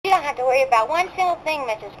have to worry about one single thing,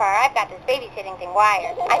 Mrs. Parr. I've got this babysitting thing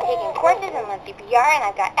wired. I've taken courses in CPR, and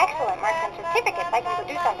I've got excellent marks and certificates I can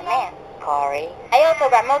produce on demand. Kari? I also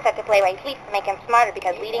got Mozart to play while he sleeps to make him smarter,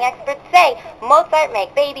 because leading experts say Mozart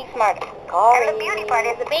make babies smarter. Kari? And the beauty part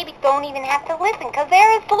is the babies don't even have to listen, because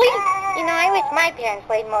they're asleep. You know, I wish my parents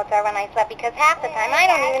played Mozart when I slept, because half the time I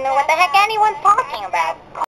don't even know what the heck anyone's talking about.